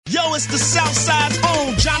Yo, it's the Southside's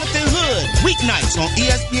own Jonathan Hood. Weeknights on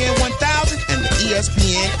ESPN 1000 and the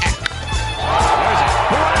ESPN app. There's it.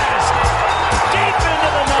 Perez. Deep into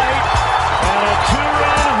the night. And a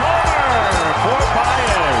two-run homer for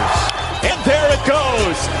Baez. And there it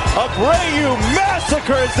goes. Abreu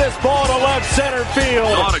massacres this ball to left center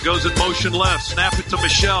field. Nauta goes in motion left. Snap it to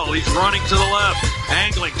Michelle. He's running to the left.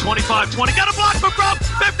 Angling. 25-20. Got a block for Grove.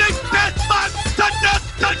 50, 10, 5. Touchdown.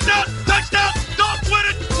 Touchdown. Touchdown. Dogs win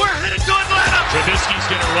it. We're headed to Atlanta. Trubisky's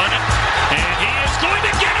going to run it. And he is going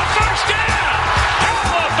to get a first down.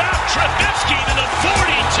 How about Trubisky to the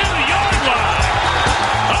 42-yard line?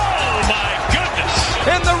 Oh, my goodness.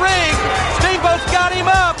 In the ring. Steamboat's got him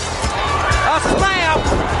up. A slam.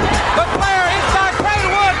 But Flair inside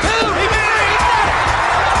Cranewood, too. He did it.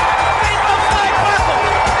 Steamboat's like Buckle.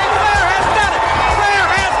 And Flair has done it. Flair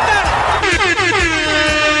has done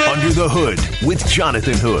it. Under the Hood with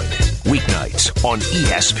Jonathan Hood. Weeknights on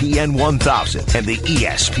ESPN 1000 and the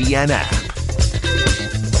ESPN app.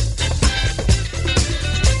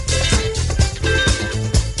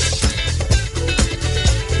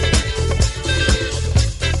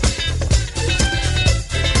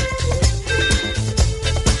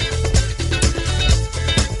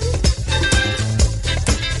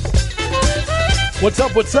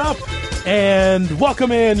 What's up? And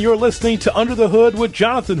welcome in. You're listening to Under the Hood with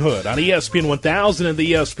Jonathan Hood on ESPN 1000 and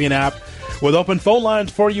the ESPN app with open phone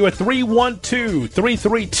lines for you at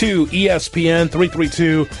 312-332-ESPN.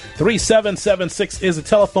 332-3776 is the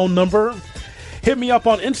telephone number. Hit me up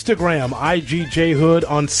on Instagram, IGJHood,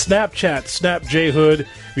 on Snapchat, SnapJHood.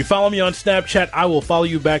 If you follow me on Snapchat, I will follow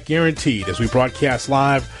you back guaranteed as we broadcast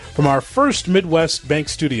live from our first Midwest Bank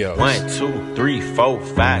studio. 1, 2, 3, 4,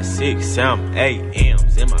 5, 6, 7, 8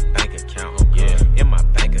 M's in my bank account. Yeah, in my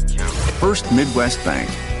bank account. First Midwest Bank.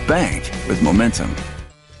 Bank with momentum.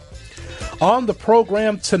 On the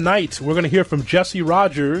program tonight, we're going to hear from Jesse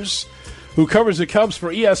Rogers, who covers the Cubs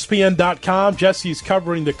for ESPN.com. Jesse's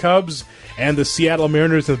covering the Cubs and the Seattle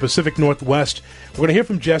Mariners in the Pacific Northwest. We're going to hear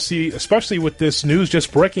from Jesse, especially with this news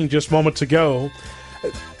just breaking just moments ago.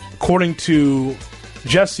 According to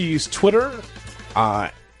Jesse's Twitter,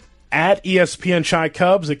 at ESPN Chi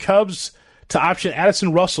Cubs, the Cubs to option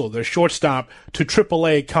Addison Russell, their shortstop, to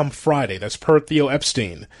AAA come Friday. That's per Theo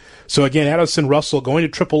Epstein. So again, Addison Russell going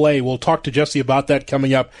to AAA. We'll talk to Jesse about that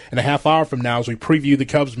coming up in a half hour from now as we preview the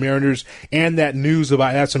Cubs, Mariners, and that news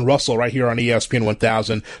about Addison Russell right here on ESPN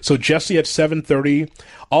 1000. So Jesse at 7:30.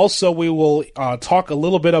 Also, we will talk a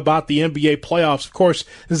little bit about the NBA playoffs. Of course,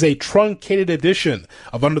 this is a truncated edition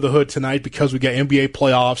of Under the Hood tonight because we got NBA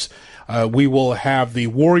playoffs. We will have the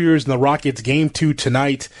Warriors and the Rockets Game 2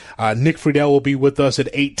 tonight. Nick Friedel will be with us at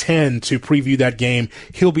 8:10 to preview that game.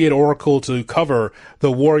 He'll be at Oracle to cover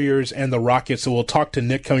the Warriors and the Rockets, so we'll talk to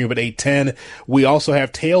Nick coming up at 8:10. We also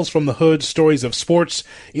have Tales from the Hood, stories of sports,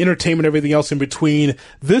 entertainment, everything else in between.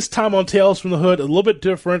 This time on Tales from the Hood, a little bit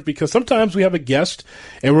different because sometimes we have a guest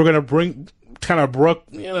and we're going to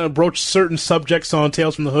broach certain subjects on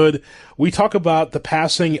Tales from the Hood. We talk about the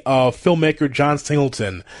passing of filmmaker John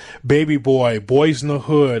Singleton, Baby Boy, Boys in the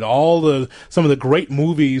Hood, some of the great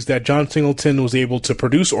movies that John Singleton was able to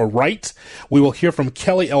produce or write. We will hear from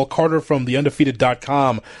Kelly L. Carter from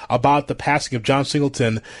TheUndefeated.com about the passing of John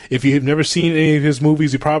Singleton. If you have never seen any of his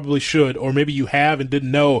movies, you probably should, or maybe you have and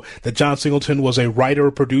didn't know that John Singleton was a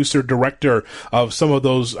writer, producer, director of some of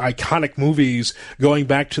those iconic movies going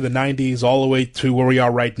back to the 90s all the way to where we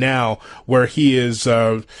are right now, where he is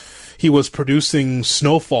he was producing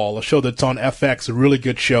Snowfall, a show that's on FX, a really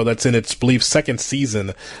good show that's in its, I believe, second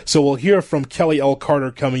season. So we'll hear from Kelly L. Carter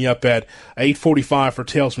coming up at 8:45 for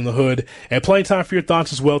Tales from the Hood. And plenty of time for your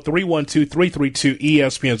thoughts as well.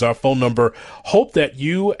 312-332-ESPN is our phone number. Hope that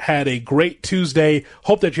you had a great Tuesday.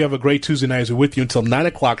 Hope that you have a great Tuesday night as we're with you until 9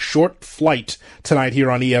 o'clock. Short flight tonight here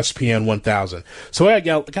on ESPN 1000. So I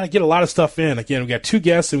got to get a lot of stuff in. Again, we got two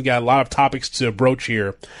guests and we got a lot of topics to broach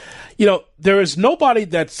here. You know, there is nobody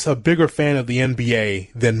that's a bigger fan of the NBA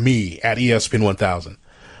than me at ESPN 1000.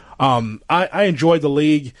 I enjoy the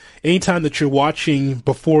league. Anytime that you're watching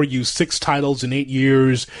before you 6 titles in 8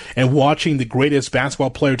 years and watching the greatest basketball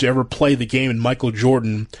player to ever play the game in Michael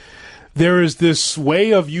Jordan, there is this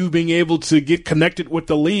way of you being able to get connected with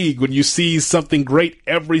the league when you see something great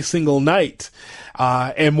every single night.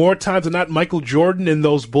 And more times than not, Michael Jordan and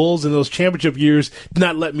those Bulls in those championship years did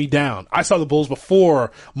not let me down. I saw the Bulls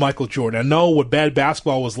before Michael Jordan. I know what bad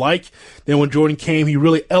basketball was like. Then when Jordan came, he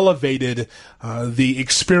really elevated the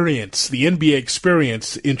experience, the NBA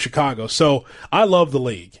experience in Chicago. So I love the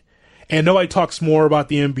league. And nobody talks more about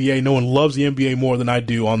the NBA. No one loves the NBA more than I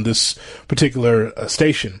do on this particular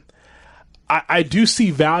station. I do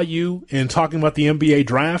see value in talking about the NBA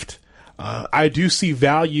draft. I do see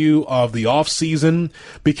value of the offseason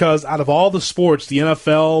because out of all the sports, the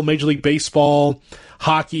NFL, Major League Baseball,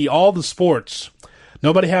 hockey, all the sports,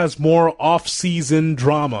 nobody has more off-season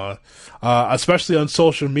drama, especially on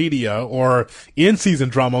social media or in-season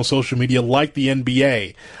drama on social media like the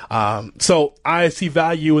NBA. So I see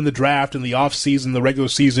value in the draft and the off-season, the regular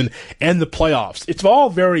season, and the playoffs. It's all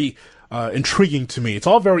very intriguing to me. It's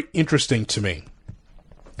all very interesting to me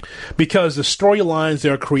because the storylines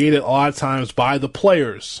that are created a lot of times by the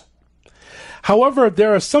players. However,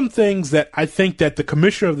 there are some things that I think that the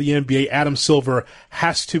commissioner of the NBA, Adam Silver,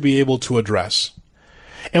 has to be able to address.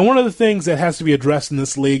 And one of the things that has to be addressed in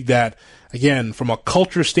this league that, again, from a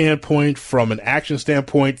culture standpoint, from an action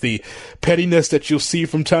standpoint, the pettiness that you'll see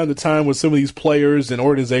from time to time with some of these players and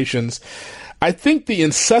organizations, I think the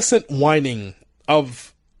incessant whining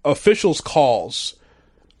of officials' calls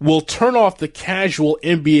will turn off the casual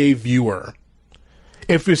NBA viewer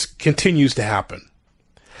if this continues to happen.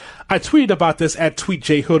 I tweeted about this at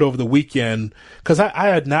TweetJHood over the weekend because I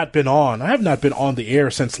have not been on the air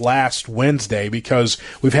since last Wednesday because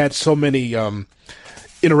we've had so many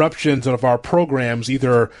interruptions of our programs,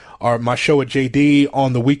 either my show at JD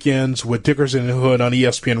on the weekends with Dickerson and Hood on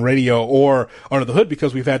ESPN Radio or Under the Hood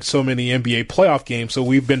because we've had so many NBA playoff games, so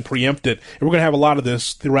we've been preempted. And we're going to have a lot of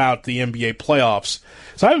this throughout the NBA playoffs.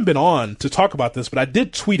 So I haven't been on to talk about this, but I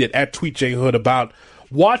did tweet it at TweetJHood about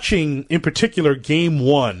watching, in particular, Game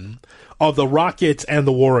 1 of the Rockets and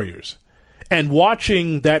the Warriors. And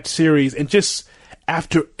watching that series, and just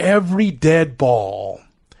after every dead ball,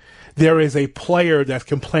 there is a player that's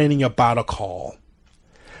complaining about a call.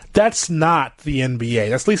 That's not the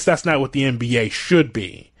NBA. At least that's not what the NBA should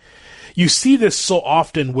be. You see this so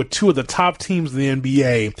often with two of the top teams in the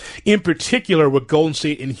NBA, in particular with Golden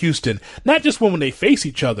State and Houston. Not just when they face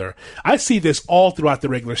each other. I see this all throughout the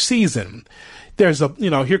regular season. There's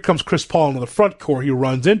here comes Chris Paul into the front court. He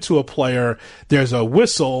runs into a player. There's a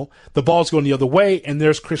whistle. The ball's going the other way, and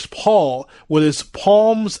there's Chris Paul with his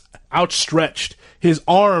palms outstretched, his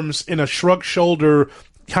arms in a shrug shoulder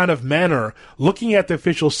kind of manner, looking at the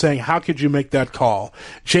officials saying, how could you make that call?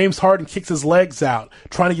 James Harden kicks his legs out,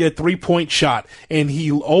 trying to get a three-point shot, and he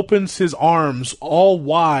opens his arms all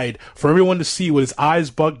wide for everyone to see with his eyes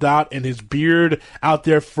bugged out and his beard out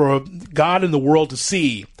there for God and the world to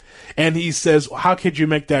see. And he says, how could you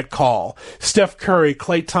make that call? Steph Curry,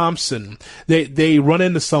 Klay Thompson, they run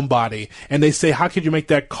into somebody and they say, how could you make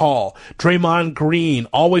that call? Draymond Green,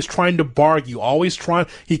 always trying to bargain,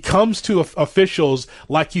 he comes to officials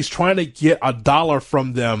like he's trying to get $1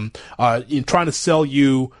 from them, trying to sell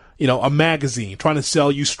you, a magazine, trying to sell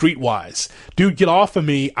you Streetwise. Dude, get off of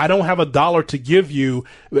me. I don't have $1 to give you.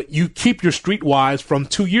 You keep your Streetwise from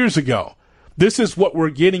 2 years ago. This is what we're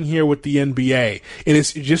getting here with the NBA. It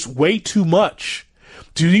is just way too much.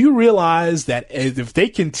 Do you realize that if they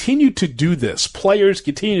continue to do this, players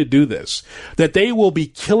continue to do this, that they will be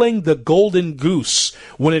killing the golden goose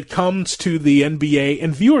when it comes to the NBA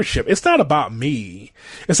and viewership? It's not about me.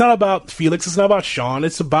 It's not about Felix. It's not about Sean.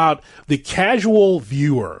 It's about the casual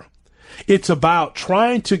viewer. It's about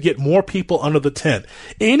trying to get more people under the tent.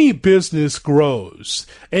 Any business grows,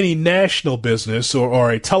 any national business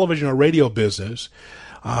or a television or radio business,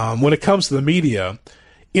 when it comes to the media,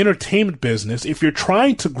 entertainment business, if you're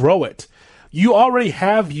trying to grow it, you already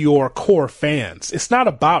have your core fans. It's not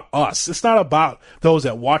about us. It's not about those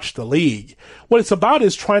that watch the league. What it's about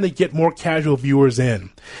is trying to get more casual viewers in.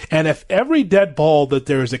 And if every dead ball that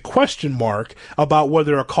there is a question mark about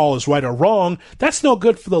whether a call is right or wrong, that's no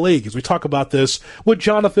good for the league. As we talk about this with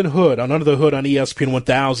Jonathan Hood on Under the Hood on ESPN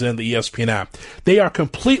 1000 and the ESPN app. They are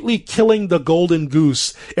completely killing the golden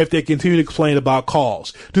goose if they continue to complain about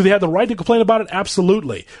calls. Do they have the right to complain about it?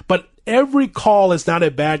 Absolutely. But every call is not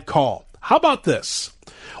a bad call. How about this?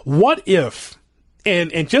 What if,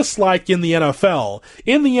 and just like in the NFL,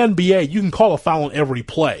 in the NBA, you can call a foul on every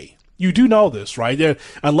play. You do know this, right?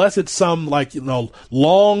 Unless it's some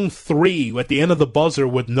long three at the end of the buzzer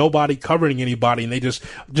with nobody covering anybody and they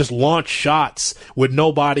just launch shots with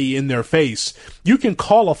nobody in their face. You can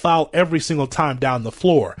call a foul every single time down the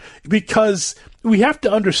floor because we have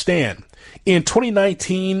to understand in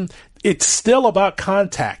 2019, it's still about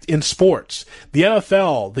contact in sports. The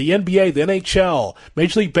NFL, the NBA, the NHL,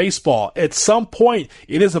 Major League Baseball, at some point,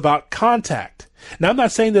 it is about contact. Now, I'm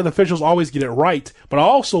not saying that officials always get it right, but I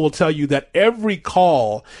also will tell you that every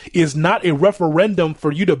call is not a referendum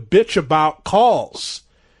for you to bitch about calls.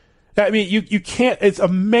 I mean, you can't, it's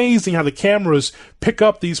amazing how the cameras pick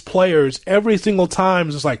up these players every single time.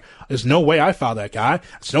 It's just like, there's no way I fouled that guy.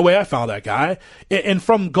 There's no way I fouled that guy. And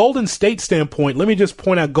from Golden State standpoint, let me just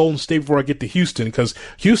point out Golden State before I get to Houston, because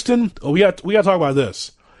Houston, we got to talk about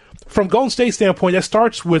this. From Golden State standpoint, that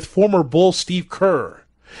starts with former Bull Steve Kerr.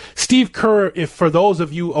 Steve Kerr, if for those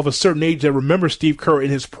of you of a certain age that remember Steve Kerr in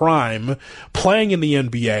his prime, playing in the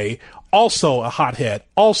NBA, also a hothead,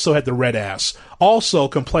 also had the red ass, also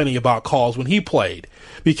complaining about calls when he played,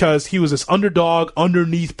 because he was this underdog,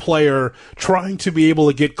 underneath player trying to be able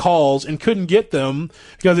to get calls and couldn't get them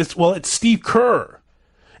because it's Steve Kerr.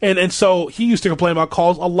 And so he used to complain about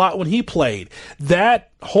calls a lot when he played. That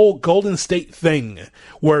whole Golden State thing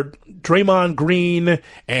where Draymond Green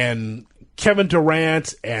and Kevin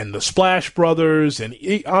Durant and the Splash Brothers and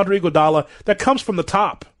Andre Iguodala, that comes from the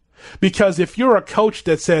top. Because if you're a coach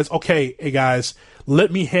that says, okay, hey guys,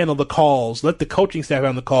 let me handle the calls, let the coaching staff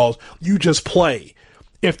handle the calls, you just play.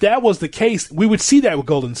 If that was the case, we would see that with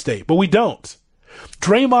Golden State, but we don't.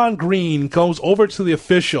 Draymond Green goes over to the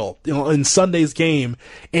official, in Sunday's game,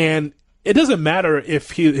 and it doesn't matter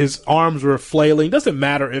if his arms were flailing, it doesn't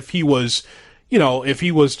matter if he was, if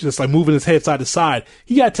he was just like moving his head side to side.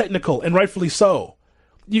 He got technical, and rightfully so.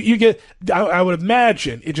 You get, I would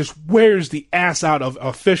imagine it just wears the ass out of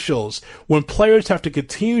officials when players have to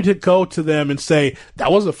continue to go to them and say,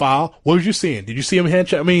 that wasn't a foul. What was you seeing? Did you see him hand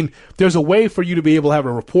check? I mean, there's a way for you to be able to have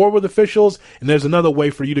a rapport with officials, and there's another way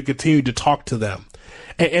for you to continue to talk to them.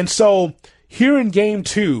 And so here in game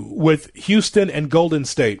 2 with Houston and Golden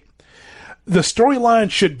State, the storyline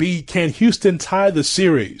should be, can Houston tie the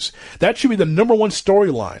series? That should be the number one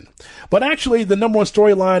storyline. But actually, the number one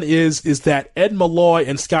storyline is that Ed Malloy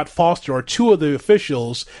and Scott Foster are two of the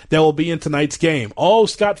officials that will be in tonight's game. Oh,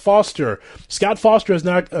 Scott Foster. Scott Foster has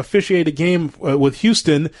not officiated a game with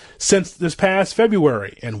Houston since this past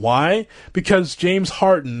February. And why? Because James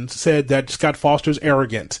Harden said that Scott Foster's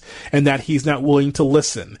arrogant and that he's not willing to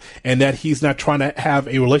listen and that he's not trying to have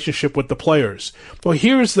a relationship with the players. Well,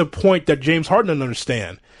 here's the point that James Harden doesn't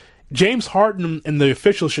understand. James Harden and the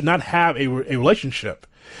officials should not have a relationship.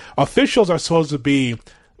 Officials are supposed to be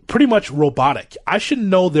pretty much robotic. I should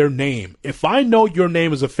know their name. If I know your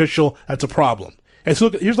name as official, that's a problem. And so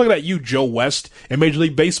here's looking at you, Joe West, in Major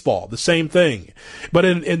League Baseball, the same thing. But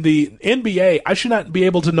in the NBA, I should not be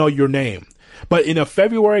able to know your name. But in a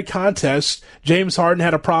February contest, James Harden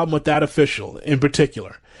had a problem with that official in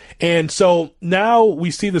particular. And so now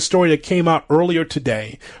we see the story that came out earlier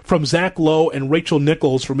today from Zach Lowe and Rachel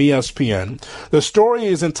Nichols from ESPN. The story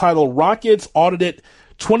is entitled, Rockets Audited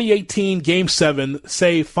 2018 Game 7,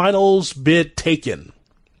 Say Finals Bid Taken.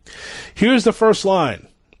 Here's the first line.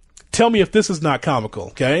 Tell me if this is not comical,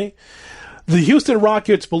 okay? The Houston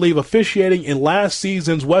Rockets believe officiating in last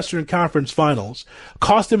season's Western Conference Finals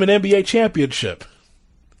cost them an NBA championship.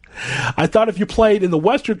 I thought if you played in the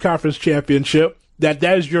Western Conference Championship, that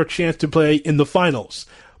is your chance to play in the finals.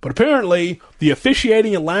 But apparently, the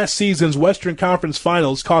officiating in last season's Western Conference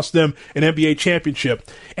Finals cost them an NBA championship.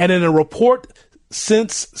 And in a report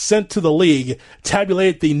since sent to the league,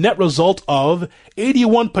 tabulated the net result of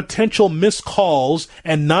 81 potential missed calls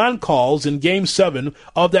and non-calls in Game 7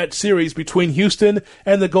 of that series between Houston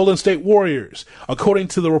and the Golden State Warriors, according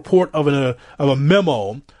to the report of a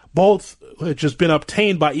memo, both which has been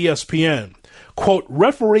obtained by ESPN. Quote,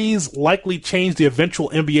 referees likely changed the eventual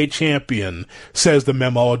NBA champion, says the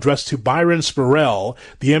memo addressed to Byron Spurrell,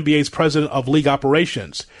 the NBA's president of league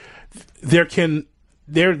operations. There can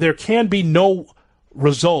be no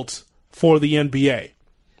result for the NBA.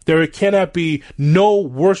 There cannot be no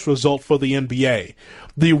worse result for the NBA.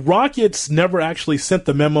 The Rockets never actually sent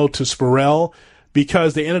the memo to Spurrell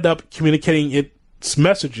because they ended up communicating its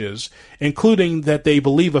messages, including that they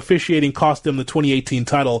believe officiating cost them the 2018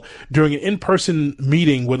 title during an in-person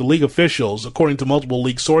meeting with league officials, according to multiple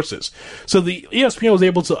league sources. So the ESPN was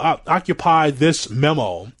able to occupy this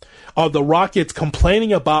memo of the Rockets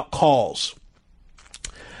complaining about calls.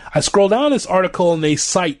 I scroll down this article and they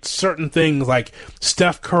cite certain things like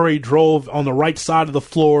Steph Curry drove on the right side of the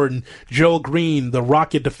floor and Joe Green, the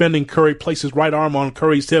Rocket defending Curry, placed his right arm on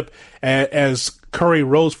Curry's hip as Curry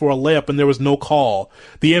rose for a layup and there was no call.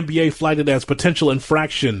 The NBA flagged it as potential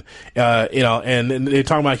infraction, and they're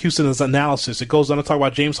talking about Houston's analysis. It goes on to talk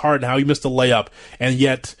about James Harden, how he missed a layup, and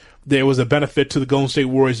yet there was a benefit to the Golden State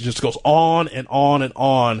Warriors. It just goes on and on and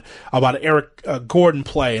on about an Eric Gordon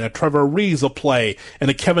play and a Trevor Ariza play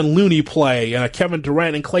and a Kevin Looney play and a Kevin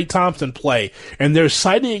Durant and Klay Thompson play. And they're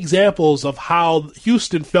citing examples of how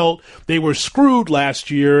Houston felt they were screwed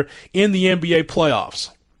last year in the NBA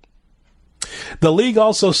playoffs. The league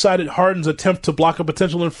also cited Harden's attempt to block a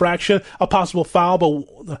potential infraction, a possible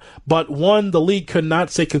foul, but one the league could not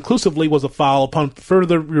say conclusively was a foul upon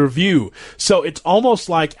further review. So it's almost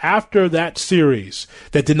like after that series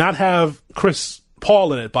that did not have Chris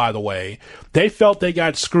Paul in it, by the way, they felt they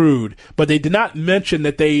got screwed, but they did not mention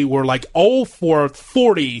that they were like 0 for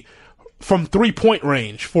 40 from 3-point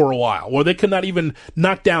range for a while, where they could not even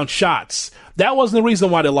knock down shots. That wasn't the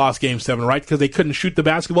reason why they lost Game 7, right? Because they couldn't shoot the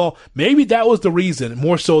basketball. Maybe that was the reason,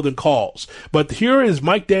 more so than calls. But here is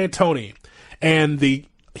Mike D'Antoni and the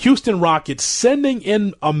Houston Rockets sending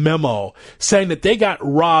in a memo saying that they got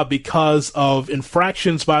robbed because of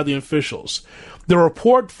infractions by the officials. The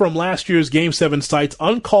report from last year's Game 7 cites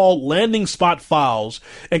uncalled landing spot fouls,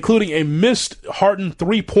 including a missed Harden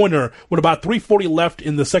three-pointer with about 3:40 left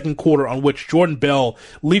in the second quarter on which Jordan Bell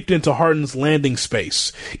leaped into Harden's landing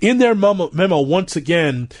space. In their memo, once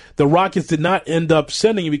again, the Rockets did not end up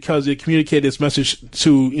sending it because it communicated its message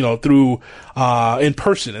to, through in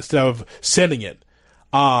person instead of sending it.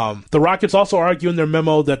 The Rockets also argue in their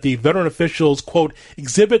memo that the veteran officials, quote,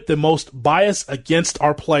 exhibit the most bias against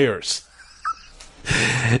our players.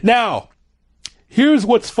 Now, here's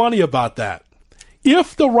what's funny about that.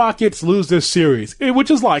 If the Rockets lose this series,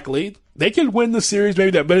 which is likely, they can win the series,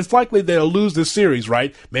 maybe that, but it's likely they'll lose this series,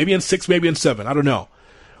 right? Maybe in 6, maybe in 7, I don't know.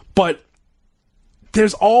 But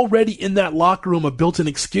there's already in that locker room a built-in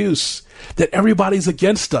excuse that everybody's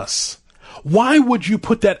against us. Why would you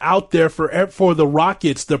put that out there for the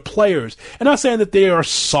Rockets, the players? And I'm not saying that they are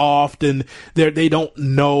soft and they don't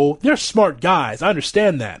know. They're smart guys. I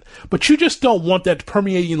understand that. But you just don't want that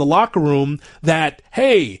permeating in the locker room that,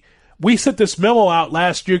 hey, we sent this memo out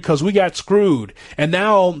last year because we got screwed. And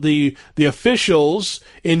now the officials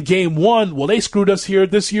in Game 1, well, they screwed us here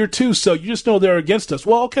this year too. So you just know they're against us.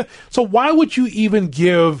 Well, okay. So why would you even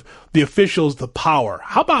give the officials the power?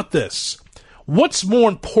 How about this? What's more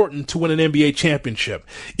important to win an NBA championship?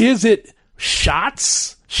 Is it shot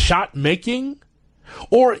making,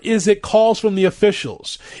 or is it calls from the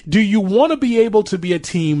officials? Do you want to be able to be a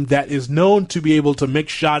team that is known to be able to make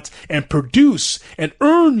shots and produce and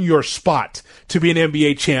earn your spot to be an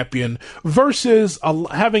NBA champion versus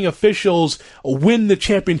having officials win the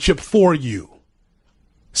championship for you?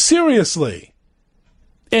 Seriously.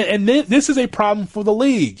 And this is a problem for the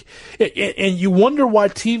league. And you wonder why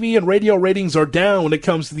TV and radio ratings are down when it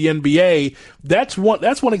comes to the NBA. That's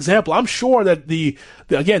one example. I'm sure that the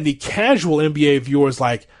casual NBA viewer is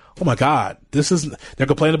like, oh my God, they're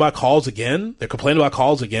complaining about calls again?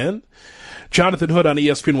 Jonathan Hood on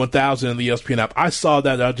ESPN 1000 and the ESPN app. I saw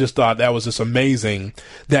that. I just thought that was just amazing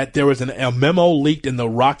that there was a memo leaked and the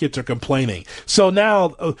Rockets are complaining. So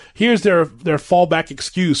now here's their fallback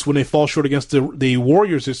excuse when they fall short against the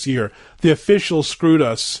Warriors this year. The officials screwed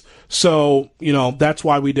us. So, that's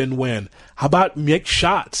why we didn't win. How about make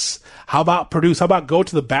shots? How about produce? How about go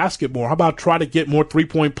to the basket more? How about try to get more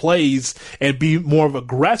 3-point plays and be more of an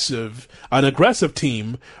aggressive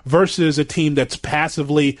team versus a team that's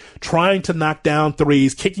passively trying to knock down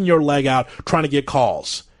threes, kicking your leg out, trying to get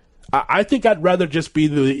calls? I think I'd rather just be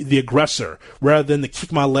the aggressor rather than the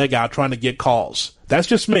kick my leg out trying to get calls. That's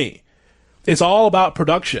just me. It's all about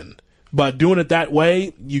production, but doing it that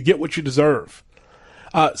way, you get what you deserve.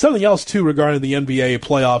 Something else too regarding the NBA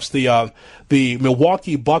playoffs, the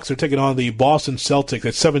Milwaukee Bucks are taking on the Boston Celtics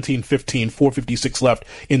at 17-15, 4:56 left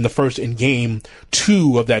in the first in Game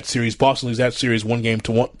 2 of that series. Boston loses that series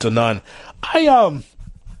 1-0.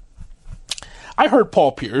 I heard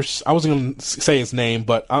Paul Pierce. I wasn't going to say his name,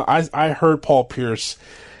 but I heard Paul Pierce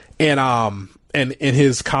and in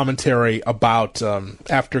his commentary about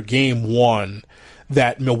after Game 1.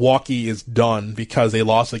 That Milwaukee is done because they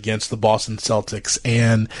lost against the Boston Celtics.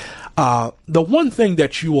 And the one thing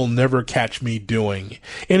that you will never catch me doing,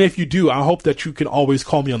 and if you do, I hope that you can always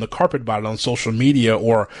call me on the carpet about it on social media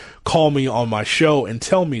or call me on my show and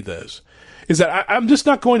tell me this, is that I'm just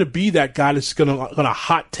not going to be that guy that's going to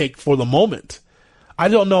hot take for the moment. I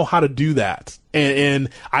don't know how to do that. And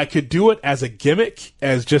I could do it as a gimmick,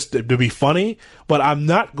 as just to be funny, but I'm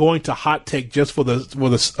not going to hot take just for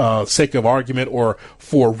the sake of argument or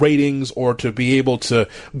for ratings or to be able to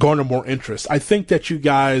garner more interest. I think that you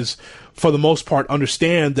guys, for the most part,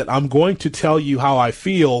 understand that I'm going to tell you how I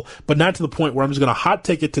feel, but not to the point where I'm just going to hot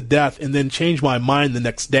take it to death and then change my mind the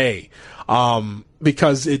next day.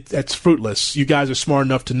 Because it's fruitless. You guys are smart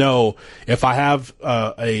enough to know if I have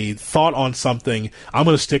a thought on something, I'm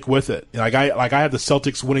going to stick with it. Like I have the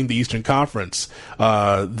Celtics winning the Eastern Conference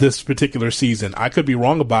this particular season. I could be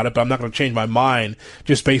wrong about it, but I'm not going to change my mind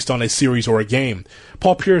just based on a series or a game.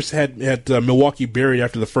 Paul Pierce had Milwaukee buried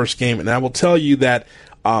after the first game, and I will tell you that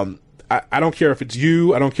I don't care if it's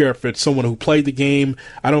you. I don't care if it's someone who played the game.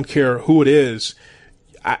 I don't care who it is.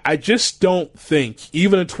 I just don't think,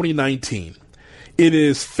 even in 2019, it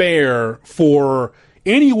is fair for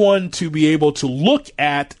anyone to be able to look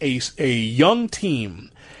at a young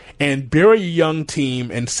team and bury a young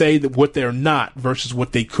team and say that what they're not versus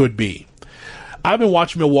what they could be. I've been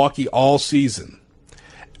watching Milwaukee all season.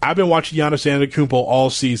 I've been watching Giannis Antetokounmpo all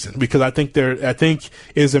season because I think it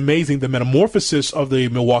is amazing the metamorphosis of the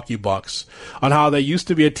Milwaukee Bucks on how they used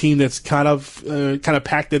to be a team that's kind of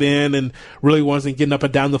packed it in and really wasn't getting up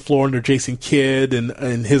and down the floor under Jason Kidd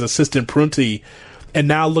and his assistant Prunty. And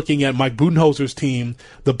now looking at Mike Budenholzer's team,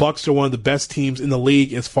 the Bucks are one of the best teams in the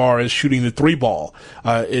league as far as shooting the three ball.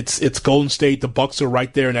 It's Golden State. The Bucks are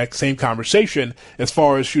right there in that same conversation as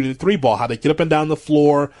far as shooting the three ball, how they get up and down the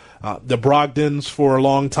floor. The Brogdons for a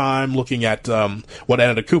long time, looking at what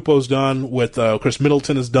Antetokounmpo's done, with Chris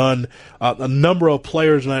Middleton has done. A number of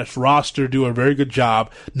players on that roster do a very good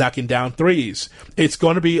job knocking down threes. It's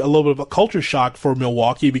going to be a little bit of a culture shock for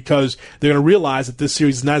Milwaukee because they're going to realize that this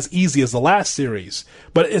series is not as easy as the last series.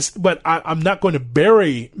 But I'm not going to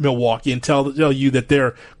bury Milwaukee and tell you that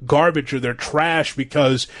they're garbage or they're trash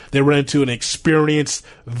because they ran into an experienced,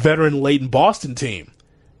 veteran-laden Boston team.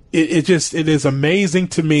 It is amazing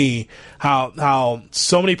to me how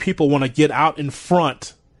so many people want to get out in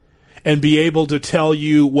front and be able to tell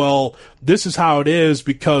you, well, this is how it is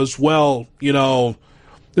because, this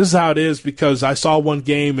is how it is because I saw one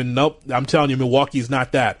game and nope, I'm telling you, Milwaukee's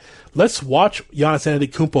not that. Let's watch Giannis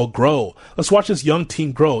Antetokounmpo grow. Let's watch this young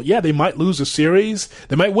team grow. Yeah, they might lose a series.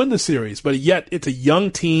 They might win the series, but yet it's a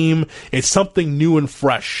young team. It's something new and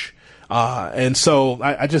fresh. And so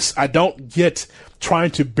I don't get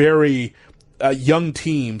trying to bury young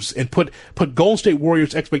teams and put Golden State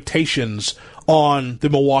Warriors expectations on the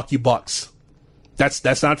Milwaukee Bucks.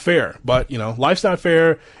 That's not fair. But life's not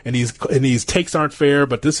fair, and these takes aren't fair.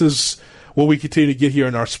 But this is what we continue to get here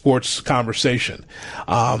in our sports conversation,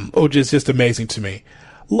 which is just amazing to me.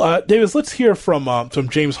 Davis, let's hear from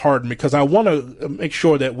James Harden because I want to make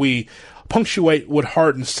sure that we punctuate what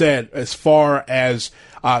Harden said as far as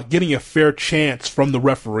getting a fair chance from the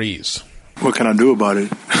referees. What can I do about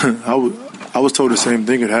it? I was told the same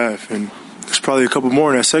thing at half, and there's probably a couple more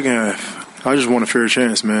in that second half. I just want a fair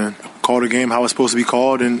chance, man. Call the game how it's supposed to be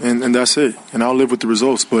called, and that's it. And I'll live with the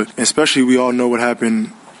results. But especially we all know what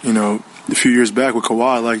happened, a few years back with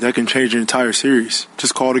Kawhi. Like, that can change an entire series.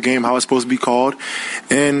 Just call the game how it's supposed to be called,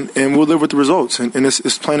 and we'll live with the results. And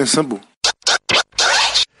it's plain and simple.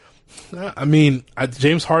 I mean,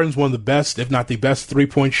 James Harden's one of the best, if not the best,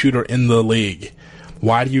 three-point shooter in the league.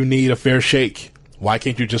 Why do you need a fair shake? Why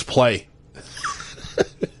can't you just play?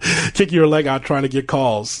 Kick your leg out trying to get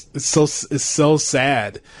calls. It's so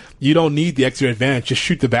sad. You don't need the extra advantage. Just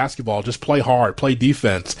shoot the basketball. Just play hard. Play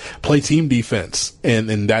defense. Play team defense.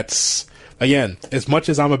 And that's, again, as much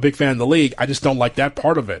as I'm a big fan of the league, I just don't like that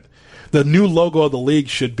part of it. The new logo of the league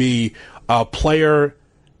should be a player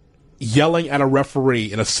yelling at a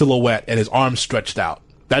referee in a silhouette and his arms stretched out.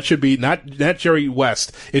 That should be not Jerry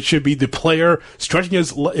West. It should be the player stretching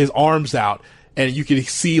his arms out, and you can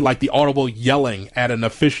see like the audible yelling at an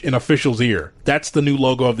official's ear. That's the new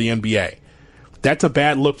logo of the NBA. That's a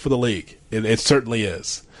bad look for the league. It certainly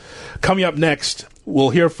is. Coming up next,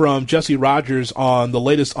 we'll hear from Jesse Rogers on the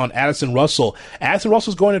latest on Addison Russell. Addison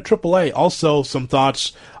Russell's going to AAA. Also, some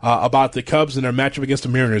thoughts about the Cubs and their matchup against the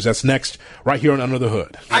Mariners. That's next, right here on Under the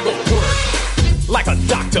Hood. I go to work like a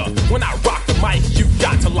doctor. When I rock the mic, you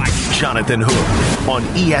got to like Jonathan Hood on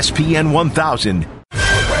ESPN 1000.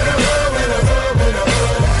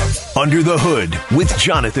 Under the Hood with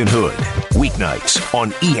Jonathan Hood. Weeknights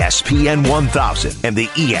on ESPN 1000 and the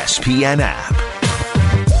ESPN app.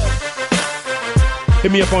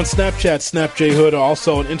 Hit me up on Snapchat, SnapJHood,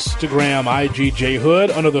 also on Instagram,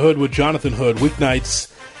 IGJHood. Under the Hood with Jonathan Hood.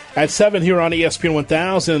 Weeknights at 7 here on ESPN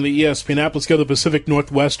 1000 and the ESPN app. Let's go to the Pacific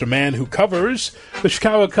Northwest, a man who covers the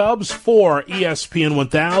Chicago Cubs for ESPN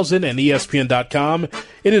 1000 and ESPN.com.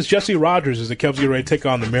 It is Jesse Rogers as the Cubs get ready to take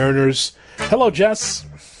on the Mariners. Hello, Jess.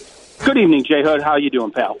 Good evening, J. Hood. How are you doing,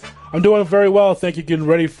 pal? I'm doing very well. Thank you. Getting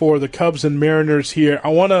ready for the Cubs and Mariners here. I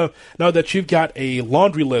want to know that you've got a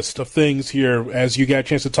laundry list of things here as you got a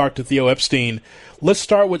chance to talk to Theo Epstein. Let's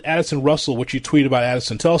start with Addison Russell, what you tweeted about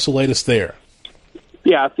Addison. Tell us the latest there.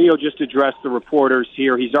 Yeah, Theo just addressed the reporters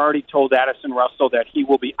here. He's already told Addison Russell that he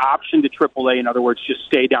will be optioned to AAA. In other words, just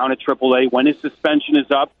stay down at AAA when his suspension is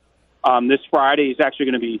up. This Friday, he's actually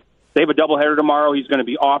going to be – they have a doubleheader tomorrow. He's going to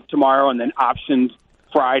be off tomorrow and then optioned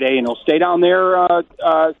Friday, and he'll stay down there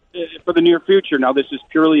for the near future. Now, this is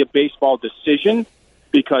purely a baseball decision.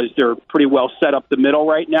 because they're pretty well set up the middle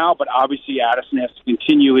right now. But obviously Addison has to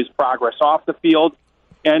continue his progress off the field,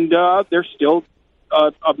 and there's still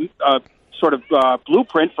a sort of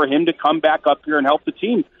blueprint for him to come back up here and help the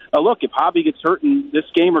team. Look, if Hobby gets hurt in this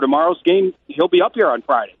game or tomorrow's game, he'll be up here on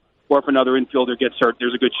Friday. Or if another infielder gets hurt,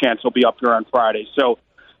 there's a good chance he'll be up here on Friday. So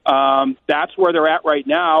that's where they're at right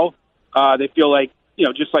now. They feel like,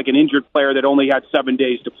 just like an injured player that only had 7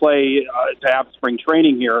 days to play to have spring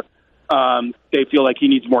training here, they feel like he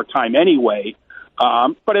needs more time anyway.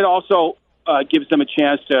 But it also gives them a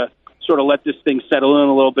chance to sort of let this thing settle in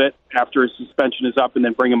a little bit after his suspension is up and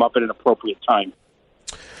then bring him up at an appropriate time.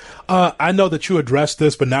 I know that you addressed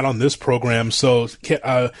this, but not on this program. So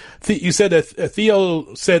you said that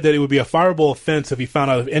Theo said that it would be a fireable offense if he found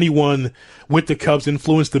out if anyone with the Cubs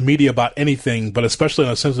influenced the media about anything, but especially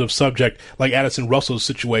on a sensitive subject like Addison Russell's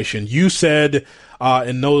situation. You said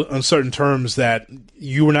in no uncertain terms that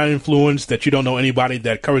you were not influenced, that you don't know anybody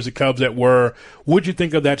that covers the Cubs that were. What do you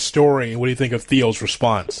think of that story, and what do you think of Theo's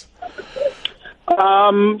response?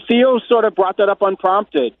 Theo sort of brought that up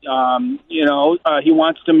unprompted. He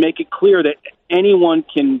wants to make it clear that anyone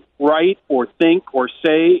can write or think or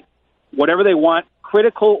say whatever they want,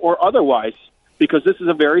 critical or otherwise, because this is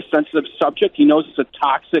a very sensitive subject. He knows it's a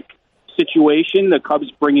toxic situation. The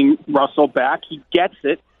Cubs bringing Russell back. He gets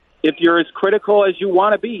it. If you're as critical as you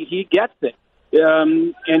want to be, he gets it.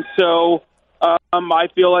 And so I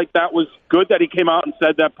feel like that was good that he came out and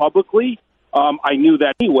said that publicly. I knew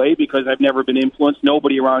that anyway because I've never been influenced.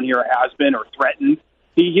 Nobody around here has been or threatened.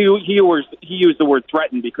 He used the word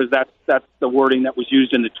threatened because that's the wording that was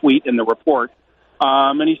used in the tweet and the report.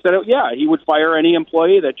 And he said, he would fire any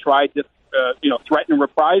employee that tried to threaten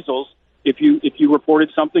reprisals if you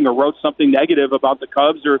reported something or wrote something negative about the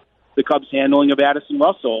Cubs or the Cubs' handling of Addison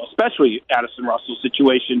Russell, especially Addison Russell's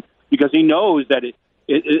situation, because he knows that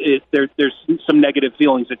there's some negative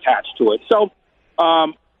feelings attached to it. So.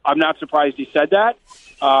 I'm not surprised he said that.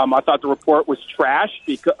 I thought the report was trash,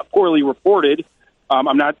 poorly reported.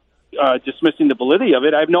 I'm not dismissing the validity of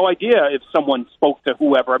it. I have no idea if someone spoke to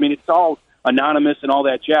whoever. I mean, it's all anonymous and all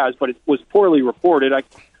that jazz, but it was poorly reported. I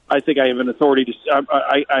think I have authority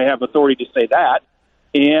to say that,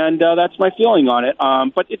 and that's my feeling on it.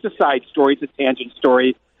 But it's a side story. It's a tangent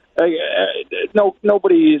story.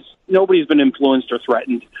 Nobody's been influenced or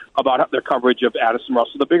threatened about their coverage of Addison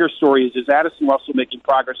Russell. The bigger story is Addison Russell making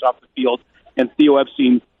progress off the field? And Theo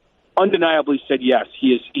Epstein undeniably said yes.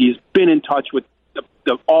 He's been in touch with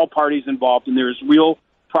all parties involved, and there's real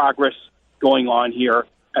progress going on here,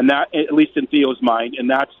 and that, at least in Theo's mind, and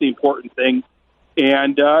that's the important thing.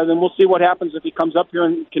 And then we'll see what happens if he comes up here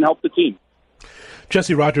and can help the team.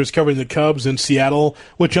 Jesse Rogers covering the Cubs in Seattle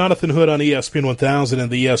with Jonathan Hood on ESPN 1000 and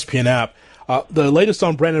the ESPN app. The latest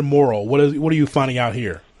on Brandon Morrow, what are you finding out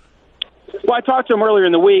here? Well, I talked to him earlier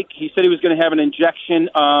in the week. He said he was going to have an injection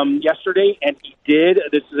yesterday, and he did.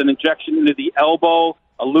 This is an injection into the elbow,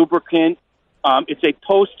 a lubricant. It's a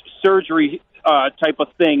post-surgery type of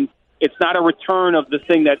thing. It's not a return of the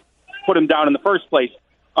thing that put him down in the first place.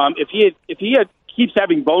 If he keeps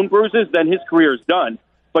having bone bruises, then his career is done.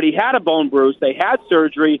 But he had a bone bruise. They had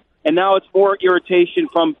surgery, and now it's more irritation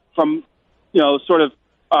from sort of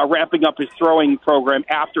ramping up his throwing program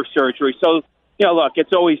after surgery. So, look,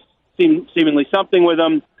 it's always seemingly something with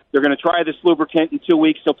him. They're going to try this lubricant in 2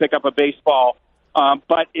 weeks. He'll pick up a baseball.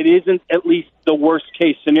 But it isn't at least the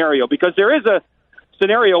worst-case scenario, because there is a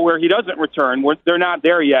scenario where he doesn't return, where they're not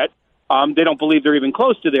there yet. They don't believe they're even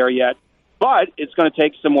close to there yet. But it's going to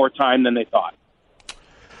take some more time than they thought.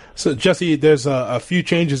 So, Jesse, there's a few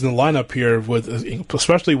changes in the lineup here,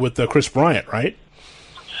 especially with Chris Bryant, right?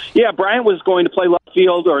 Yeah, Bryant was going to play left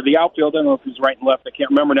field or the outfield. I don't know if he's right and left. I can't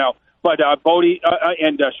remember now. But Bodie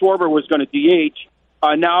and Schwarber was going to DH.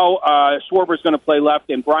 Now Schwarber's going to play left,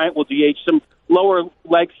 and Bryant will DH. Some lower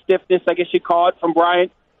leg stiffness, I guess you call it, from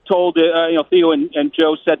Bryant. Told Theo and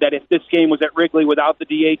Joe said that if this game was at Wrigley without the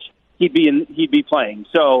DH, he'd be playing.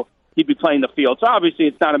 So he'd be playing the field. So obviously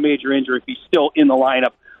it's not a major injury if he's still in the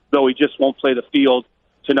lineup, though he just won't play the field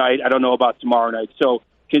tonight. I don't know about tomorrow night. So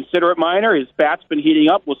consider it minor. His bat's been heating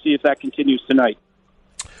up. We'll see if that continues tonight.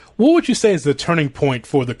 What would you say is the turning point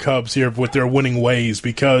for the Cubs here with their winning ways?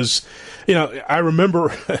 Because, I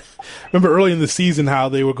remember early in the season how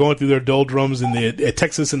they were going through their doldrums in the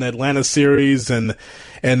Texas and Atlanta series and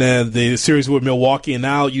then the series with Milwaukee, and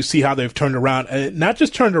now you see how they've turned around. And not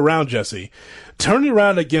just turned around, Jesse, turned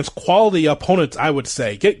around against quality opponents, I would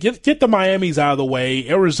say. Get the Miamis out of the way.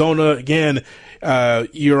 Arizona, again,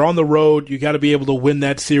 you're on the road. You got to be able to win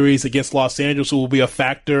that series against Los Angeles, who will be a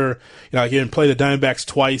factor. Again, play the Diamondbacks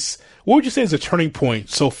twice. What would you say is a turning point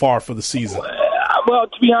so far for the season? Well,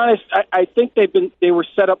 to be honest, I think they were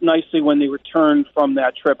set up nicely when they returned from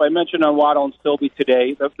that trip. I mentioned on Waddle and Silby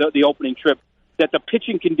today, the opening trip, that the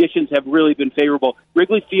pitching conditions have really been favorable.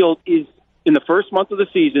 Wrigley Field is, in the first month of the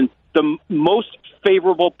season, the most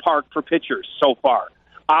favorable park for pitchers so far,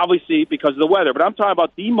 obviously because of the weather. But I'm talking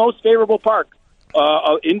about the most favorable park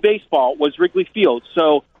in baseball was Wrigley Field.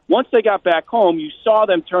 So once they got back home, you saw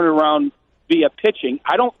them turn around via pitching.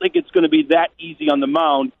 I don't think it's going to be that easy on the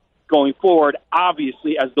mound going forward,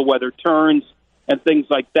 obviously, as the weather turns and things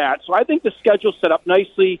like that. So I think the schedule's set up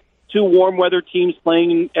nicely. 2 warm weather teams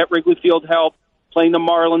playing at Wrigley Field helped, playing the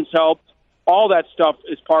Marlins helped. All that stuff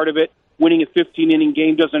is part of it. Winning a 15-inning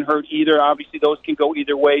game doesn't hurt either. Obviously, those can go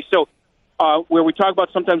either way. So where we talk about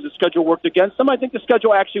sometimes the schedule worked against them, I think the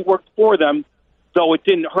schedule actually worked for them, though it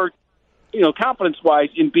didn't hurt, confidence-wise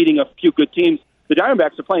in beating a few good teams. The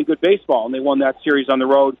Diamondbacks are playing good baseball, and they won that series on the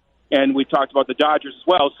road, and we talked about the Dodgers as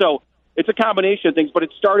well. So it's a combination of things, but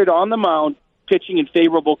it started on the mound, pitching in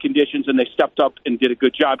favorable conditions, and they stepped up and did a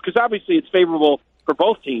good job, because obviously it's favorable for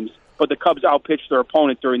both teams, but the Cubs outpitched their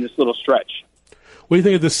opponent during this little stretch. What do you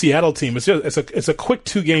think of the Seattle team? It's a quick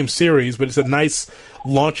 2-game series, but it's a nice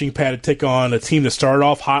launching pad to take on a team that started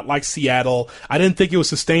off hot like Seattle. I didn't think it was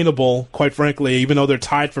sustainable, quite frankly, even though they're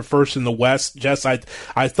tied for first in the West. Jess, I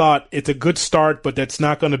thought it's a good start, but that's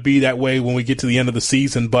not going to be that way when we get to the end of the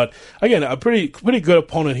season. But again, a pretty good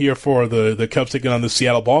opponent here for the Cubs taking on the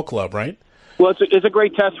Seattle Ball Club, right? Well, it's a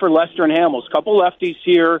great test for Lester and Hamels. Couple lefties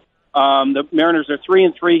here. The Mariners are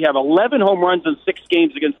 3-3, have 11 home runs in 6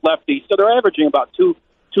 games against lefties, so they're averaging about two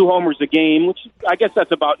homers a game, which I guess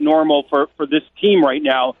that's about normal for this team right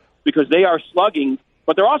now because they are slugging,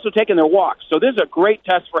 but they're also taking their walks. So this is a great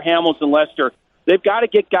test for Hamels and Lester. They've got to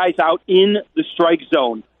get guys out in the strike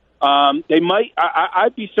zone. They might.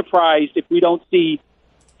 I'd be surprised if we don't see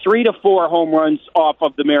 3 to 4 home runs off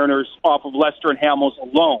of the Mariners, off of Lester and Hamels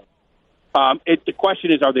alone. The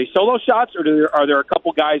question is, are they solo shots or are there a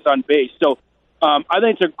couple guys on base? So I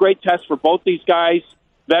think it's a great test for both these guys,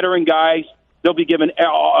 veteran guys. They'll be given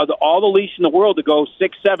all the leash in the world to go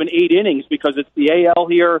 6, 7, 8 innings because it's the AL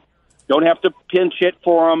here. Don't have to pinch hit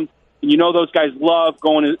for them. And those guys love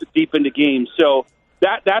going deep into games. So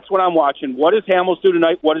that's what I'm watching. What does Hamels do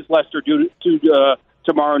tonight? What does Lester do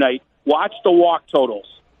tomorrow night? Watch the walk totals.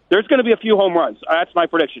 There's going to be a few home runs. That's my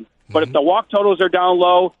prediction. But if the walk totals are down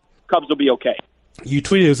low, Cubs will be okay. You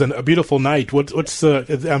tweeted it was a beautiful night. What's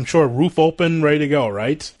I'm sure roof open, ready to go,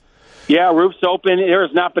 right? Yeah, roof's open. There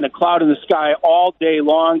has not been a cloud in the sky all day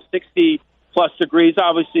long. 60-plus degrees.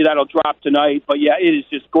 Obviously, that'll drop tonight. But, yeah, it is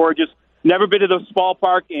just gorgeous. Never been to this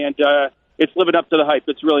ballpark, and it's living up to the hype.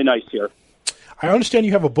 It's really nice here. I understand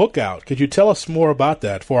you have a book out. Could you tell us more about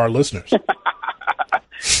that for our listeners?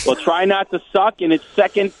 Well, Try Not to Suck in its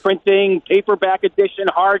second printing, paperback edition,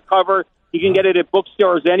 hardcover. You can get it at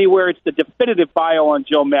bookstores anywhere. It's the definitive bio on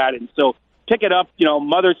Joe Madden. So pick it up.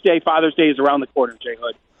 Mother's Day, Father's Day is around the corner, Jay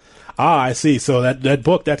Hood. I see. So that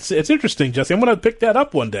book, it's interesting, Jesse. I'm going to pick that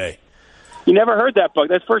up one day. You never heard that book.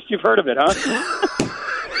 That's first you've heard of it, huh?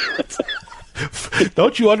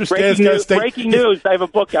 Don't you understand? Breaking news. I have a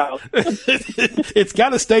book out. It's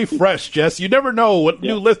got to stay fresh, Jess. You never know what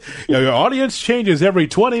new list. Your audience changes every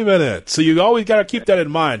 20 minutes. So you always got to keep that in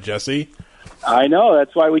mind, Jesse. I know.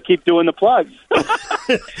 That's why we keep doing the plugs.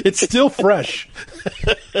 It's still fresh.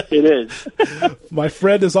 It is. My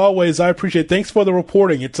friend, as always, I appreciate it. Thanks for the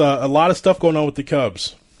reporting. It's a lot of stuff going on with the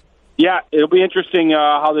Cubs. Yeah, it'll be interesting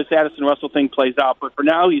how this Addison Russell thing plays out. But for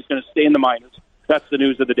now, he's going to stay in the minors. That's the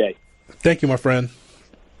news of the day. Thank you, my friend.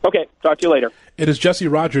 Okay, talk to you later. It is Jesse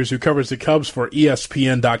Rogers who covers the Cubs for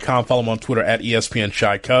ESPN.com. Follow him on Twitter at ESPN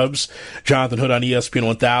Shy Cubs. Jonathan Hood on ESPN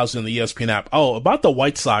 1000 and the ESPN app. Oh, about the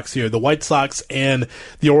White Sox here. The White Sox and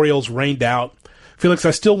the Orioles rained out. Felix,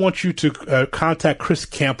 I still want you to contact Chris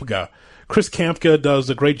Kampka. Chris Kampka does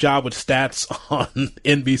a great job with stats on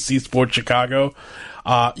NBC Sports Chicago.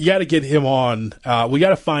 You got to get him on. We got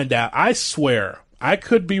to find out. I swear, I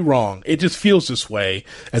could be wrong. It just feels this way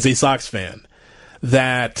as a Sox fan,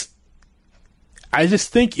 that I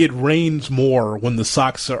just think it rains more when the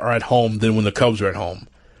Sox are at home than when the Cubs are at home.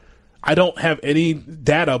 I don't have any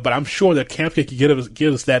data, but I'm sure that Kampka can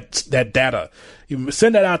give us that data. You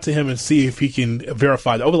send that out to him and see if he can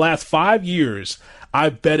verify that. Over the last 5 years, I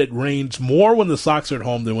bet it rains more when the Sox are at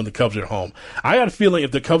home than when the Cubs are at home. I got a feeling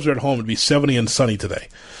if the Cubs are at home, it'd be 70 and sunny today.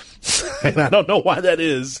 And I don't know why that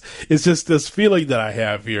is. It's just this feeling that I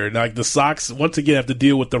have here. Like the Sox, once again, have to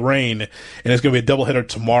deal with the rain, and it's going to be a doubleheader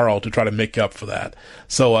tomorrow to try to make up for that.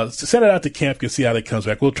 So send it out to camp and see how that comes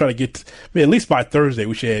back. We'll try to get, at least by Thursday,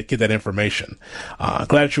 we should get that information. Glad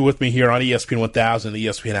that you're with me here on ESPN 1000, the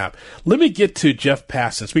ESPN app. Let me get to Jeff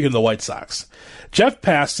Passan, speaking of the White Sox. Jeff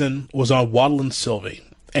Passan was on Waddle and Sylvie,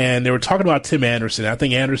 and they were talking about Tim Anderson. I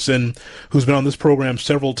think Anderson, who's been on this program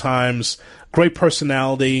several times, great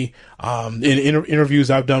personality, in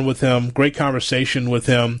interviews I've done with him, great conversation with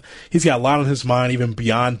him. He's got a lot on his mind, even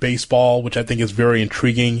beyond baseball, which I think is very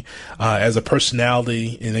intriguing as a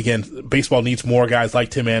personality. And again, baseball needs more guys like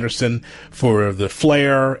Tim Anderson for the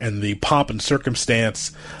flair and the pomp and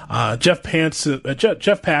circumstance. Jeff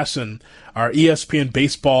Passan, our ESPN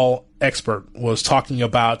baseball expert, was talking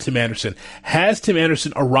about Tim Anderson. Has Tim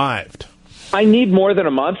Anderson arrived? I need more than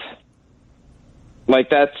a month.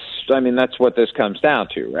 That's what this comes down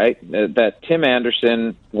to, right? That Tim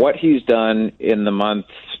Anderson, what he's done in the month,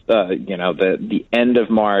 the end of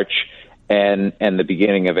March and the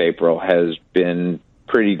beginning of April has been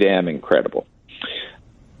pretty damn incredible.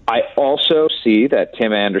 I also see that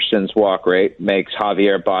Tim Anderson's walk rate makes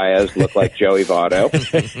Javier Baez look like Joey Votto,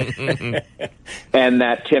 and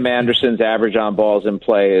that Tim Anderson's average on balls in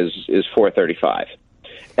play is 435.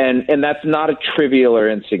 And that's not a trivial or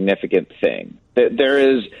insignificant thing. There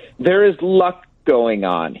is luck going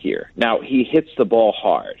on here. Now, he hits the ball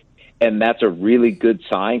hard, and that's a really good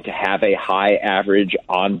sign to have a high average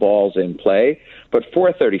on balls in play. But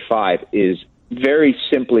 435 is very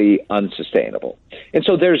simply unsustainable. And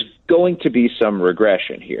so there's going to be some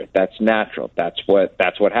regression here. That's natural. That's what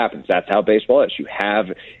happens. That's how baseball is. You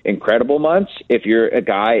have incredible months if you're a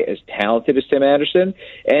guy as talented as Tim Anderson,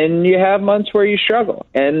 and you have months where you struggle.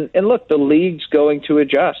 And look, the league's going to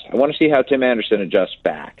adjust. I want to see how Tim Anderson adjusts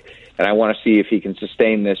back. And I want to see if he can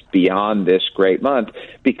sustain this beyond this great month,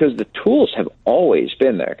 because the tools have always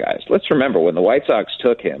been there, guys. Let's remember, when the White Sox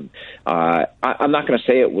took him, I'm not going to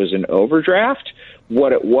say it was an overdraft.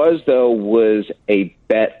 What it was, though, was a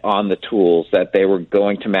bet on the tools that they were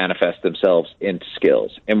going to manifest themselves into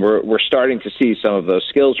skills. And we're starting to see some of those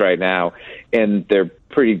skills right now, and they're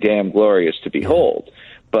pretty damn glorious to behold.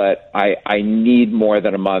 But I need more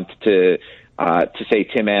than a month to say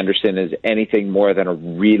Tim Anderson is anything more than a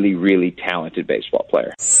really, really talented baseball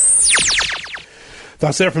player.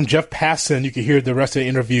 That's there from Jeff Passan. You can hear the rest of the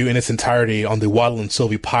interview in its entirety on the Waddle and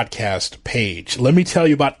Sylvie podcast page. Let me tell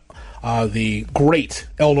you about the great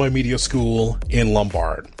Illinois Media School in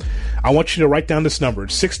Lombard. I want you to write down this number,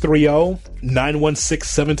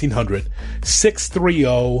 630-916-1700,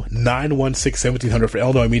 630-916-1700 for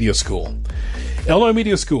Illinois Media School. Illinois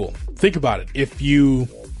Media School, think about it. If you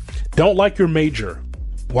don't like your major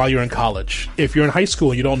while you're in college, if you're in high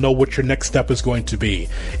school and you don't know what your next step is going to be,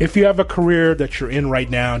 if you have a career that you're in right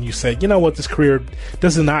now and you say, you know what, this career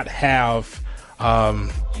does not have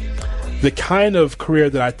the kind of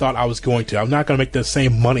career that I thought I was going to. I'm not going to make the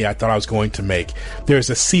same money I thought I was going to make.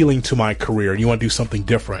 There's a ceiling to my career, and you want to do something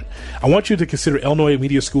different. I want you to consider Illinois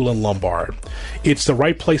Media School in Lombard. It's the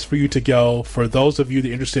right place for you to go for those of you that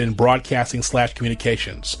are interested in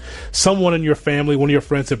broadcasting/communications. Someone in your family, one of your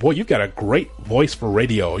friends said, boy, you've got a great voice for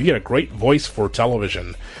radio. You got a great voice for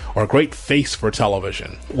television, or a great face for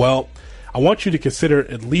television. Well, I want you to consider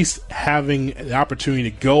at least having the opportunity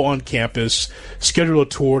to go on campus, schedule a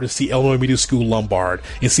tour to see Illinois Media School Lombard,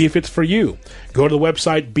 and see if it's for you. Go to the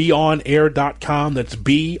website beonair.com. That's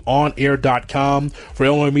beonair.com for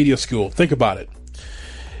Illinois Media School. Think about it.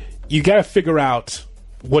 You got to figure out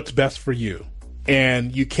what's best for you.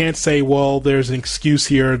 And you can't say, well, there's an excuse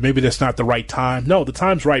here. Maybe that's not the right time. No, the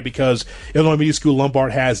time's right, because Illinois Media School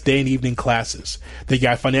Lombard has day and evening classes. They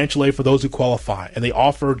got financial aid for those who qualify, and they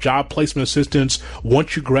offer job placement assistance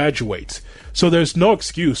once you graduate. So there's no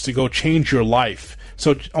excuse to go change your life.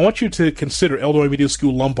 So I want you to consider Illinois Media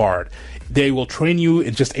School Lombard. They will train you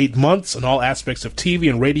in just 8 months on all aspects of TV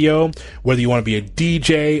and radio, whether you want to be a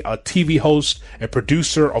DJ, a TV host, a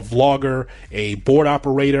producer, a vlogger, a board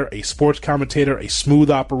operator, a sports commentator, a smooth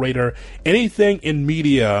operator, anything in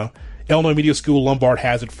media. Illinois Media School Lombard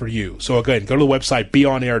has it for you. So again, go to the website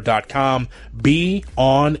beonair.com,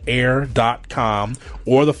 beonair.com,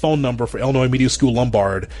 or the phone number for Illinois Media School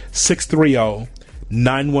Lombard,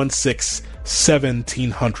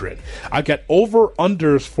 630-916-1700. I got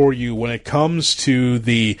over-unders for you when it comes to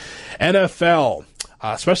the NFL.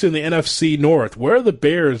 especially in the NFC North. Where are the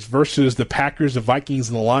Bears versus the Packers, the Vikings,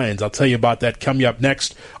 and the Lions? I'll tell you about that coming up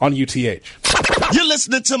next on UTH. You're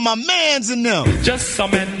listening to my mans in them. Just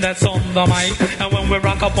some men that's on the mic, and when we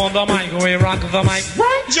rock up on the mic, we rock the mic.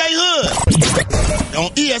 Right, J Hood on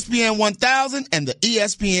ESPN 1000 and the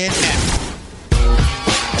ESPN app.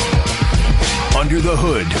 Under the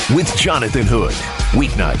Hood with Jonathan Hood.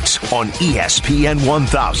 Weeknights on ESPN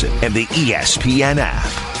 1000 and the ESPN app.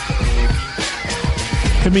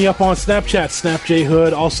 Hit me up on Snapchat,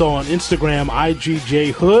 SnapJHood. Also on Instagram,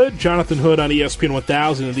 IGJHood. Jonathan Hood on ESPN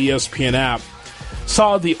 1000 and the ESPN app.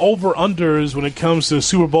 Saw the over-unders when it comes to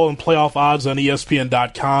Super Bowl and playoff odds on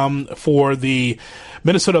ESPN.com for the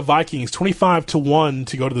Minnesota Vikings. 25-1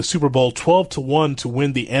 to go to the Super Bowl, 12-1 to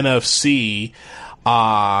win the NFC.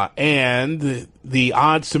 And the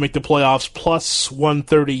odds to make the playoffs plus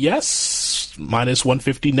 130 yes, minus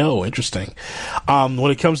 150 no. Interesting.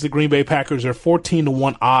 When it comes to the Green Bay Packers, they're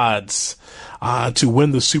 14-1 odds to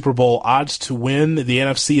win the Super Bowl. Odds to win the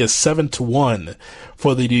NFC is 7-1.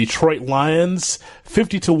 For the Detroit Lions,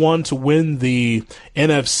 50-1 to win the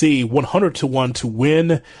NFC, 100-1 to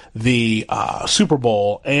win the Super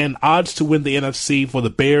Bowl, and odds to win the NFC for the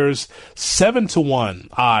Bears, 7-1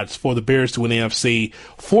 odds for the Bears to win the NFC,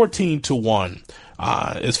 14-1.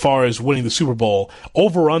 As far as winning the Super Bowl,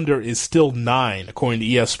 over-under is still 9, according to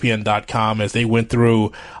ESPN.com, as they went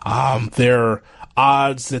through their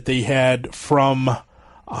odds that they had from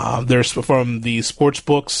the sports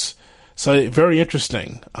books. So very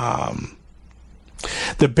interesting.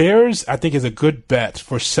 The Bears, I think, is a good bet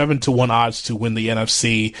for 7-1 odds to win the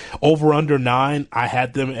NFC. Over under 9, I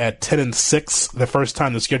had them at 10-6 the first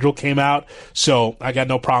time the schedule came out, so I got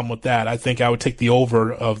no problem with that. I think I would take the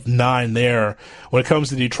over of 9 there. When it comes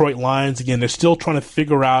to the Detroit Lions, again, they're still trying to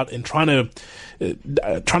figure out and trying to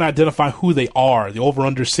identify who they are. The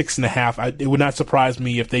over-under 6.5. It would not surprise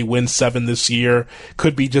me if they win 7 this year.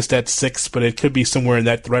 Could be just at 6, but it could be somewhere in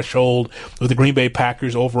that threshold. With the Green Bay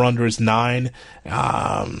Packers, over-under is 9.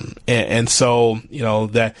 And so,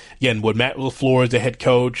 that, again, with Matt LaFleur as the head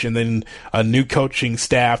coach and then a new coaching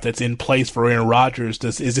staff that's in place for Aaron Rodgers,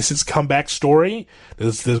 is this his comeback story?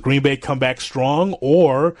 Does Green Bay come back strong,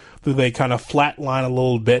 or do they kind of flatline a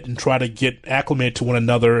little bit and try to get acclimated to one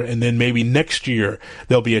another, and then maybe next year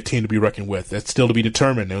they'll be a team to be reckoned with? That's still to be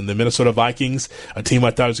determined. And the Minnesota Vikings, a team I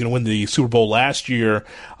thought was going to win the Super Bowl last year,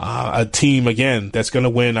 a team, again, that's going to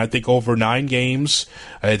win, I think, over 9 games.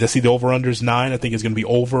 To see the over-under is 9. I think it's going to be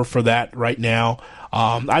over for that right now.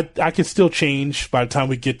 I could still change by the time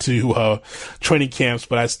we get to training camps,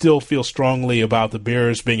 but I still feel strongly about the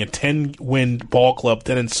Bears being a 10-win ball club,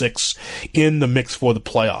 10-6 in the mix for the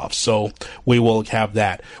playoffs. So we will have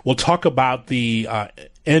that. We'll talk about the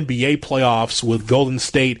NBA playoffs with Golden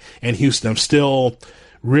State and Houston. I'm still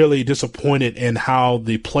really disappointed in how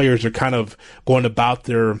the players are kind of going about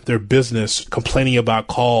their business, complaining about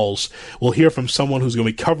calls. We'll hear from someone who's going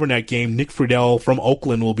to be covering that game. Nick Friedel from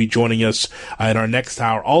Oakland will be joining us in our next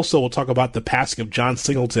hour. Also, we'll talk about the passing of John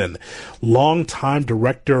Singleton, longtime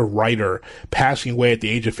director, writer, passing away at the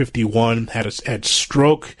age of 51, had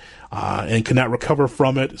stroke, and could not recover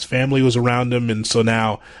from it. His family was around him, and so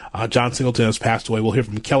now John Singleton has passed away. We'll hear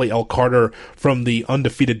from Kelly L. Carter from the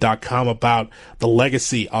undefeated.com about the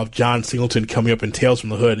legacy of John Singleton coming up in Tales from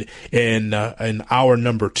the Hood in hour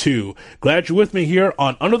number 2. Glad you're with me here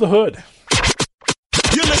on Under the Hood.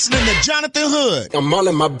 You're listening to Jonathan Hood. I'm all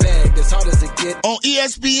in my bag, as hard as it gets. On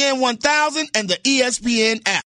ESPN 1000 and the ESPN app.